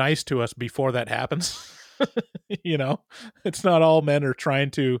to be nice to us before that happens. You know, it's not all men are trying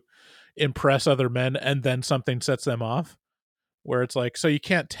to impress other men and then something sets them off, where it's like, so you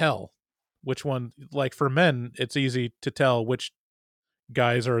can't tell which one. Like for men, it's easy to tell which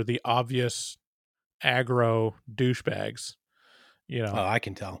guys are the obvious aggro douchebags. You know, I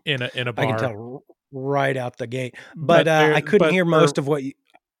can tell in a bar. I can tell right out the gate. But I couldn't hear most of what you.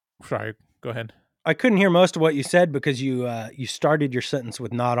 Sorry, go ahead. I couldn't hear most of what you said because you started your sentence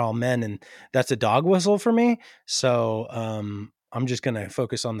with "not all men," and that's a dog whistle for me. So I'm just going to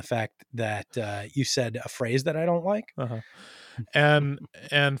focus on the fact that you said a phrase that I don't like.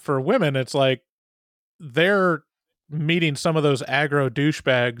 And for women, it's like they're meeting some of those aggro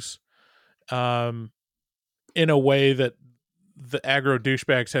douchebags in a way that the aggro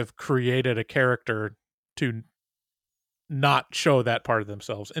douchebags have created a character to not show that part of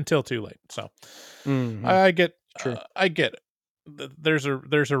themselves until too late. So I get it. There's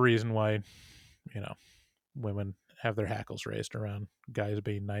a reason why, you know, women have their hackles raised around guys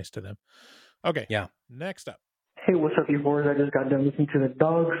being nice to them. Okay. Yeah. Next up. Hey, what's up, you boys? I just got done listening to the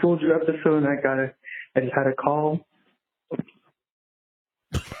Dog Soldier episode, and I just had a call.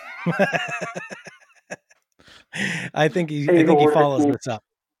 I think he follows what's up.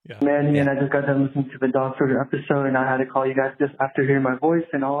 Yeah. Manny, and I just got done listening to the Dog Soldier episode, and I had to call you guys just after hearing my voice.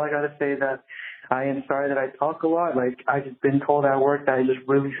 And all I gotta say that I am sorry that I talk a lot. Like, I just been told at work that I just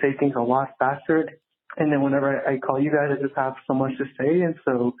really say things a lot faster. And then whenever I call you guys, I just have so much to say. And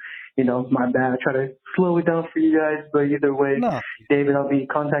so, you know, my bad. I try to slow it down for you guys. But either way, David, I'll be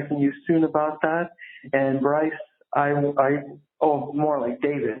contacting you soon about that. And Bryce, more like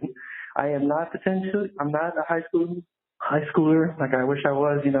David. I'm not a high schooler like I wish I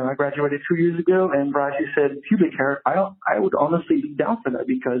was. You know, I graduated 2 years ago, and Bryce, you said pubic hair. I would honestly be down for that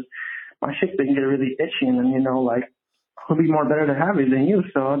because my shit can get really itchy, and then, you know, like, it'll be more better to have it than you.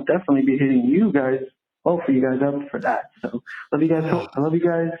 So I'll definitely be hitting you guys, both of you guys, up for that. So love you guys. I love you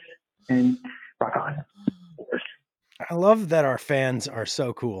guys, and rock on. I love that our fans are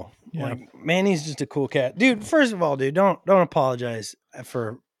so cool. Yeah. Like, Manny's just a cool cat, dude. First of all, dude, don't apologize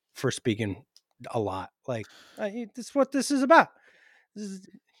for speaking a lot. Like, that's what this is about.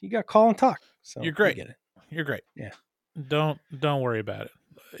 You got to call and talk. So you're great. I get it. You're great. Yeah. Don't worry about it.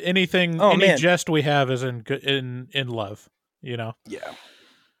 Any jest we have is in love, you know? Yeah.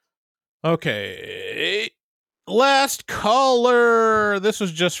 Okay. Last caller. This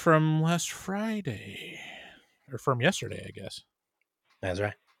was just from last Friday. Or from yesterday, I guess. That's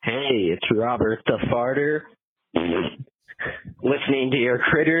right. Hey, it's Robert the Farter. Listening to your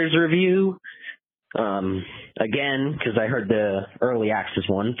Critters review. Again, because I heard the early access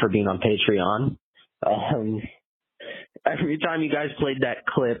one for being on Patreon. Every time you guys played that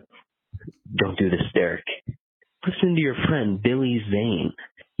clip, don't do this, Derek. Listen to your friend, Billy Zane.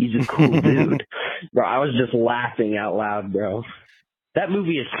 He's a cool dude. Bro, I was just laughing out loud, bro. That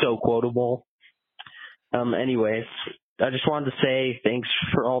movie is so quotable. Anyways, I just wanted to say thanks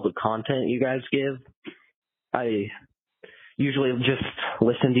for all the content you guys give. I usually just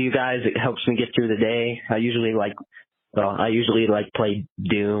listen to you guys. It helps me get through the day. I usually play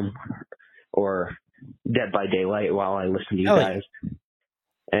Doom or Dead by Daylight while I listen to you guys.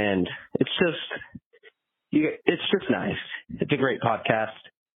 And it's just nice. It's a great podcast.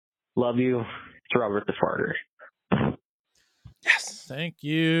 Love you. It's Robert the Farter. Yes. Thank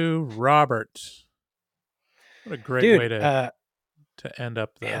you, Robert. What a great way to end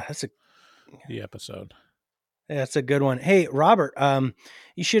up the episode. Yeah, that's a good one. Hey, Robert,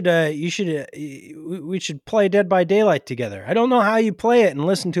 we should play Dead by Daylight together. I don't know how you play it and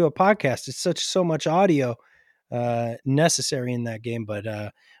listen to a podcast. It's so much audio necessary in that game, but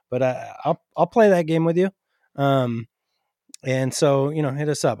I'll play that game with you. And so, hit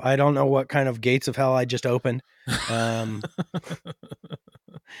us up. I don't know what kind of gates of hell I just opened.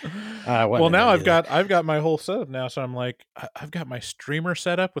 Well, now I've got my whole setup now. So I'm like, I've got my streamer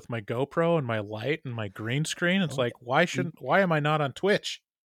set up with my GoPro and my light and my green screen. It's like, why am I not on Twitch?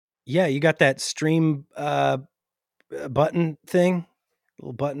 Yeah. You got that stream, button thing,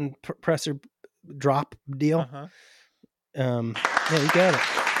 little button presser drop deal. Yeah, you got it.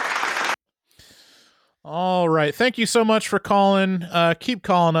 All right. Thank you so much for calling. Keep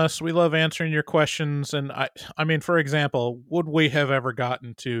calling us. We love answering your questions. And I mean, for example, would we have ever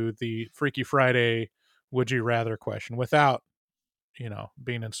gotten to the Freaky Friday would you rather question without,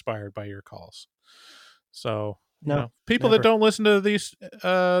 being inspired by your calls? So, people that don't listen to these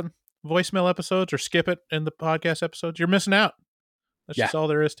voicemail episodes or skip it in the podcast episodes, you're missing out. That's just all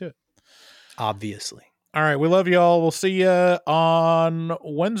there is to it. Obviously. All right. We love you all. We'll see you on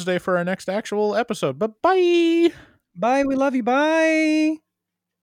Wednesday for our next actual episode. Bye-bye. Bye. We love you. Bye.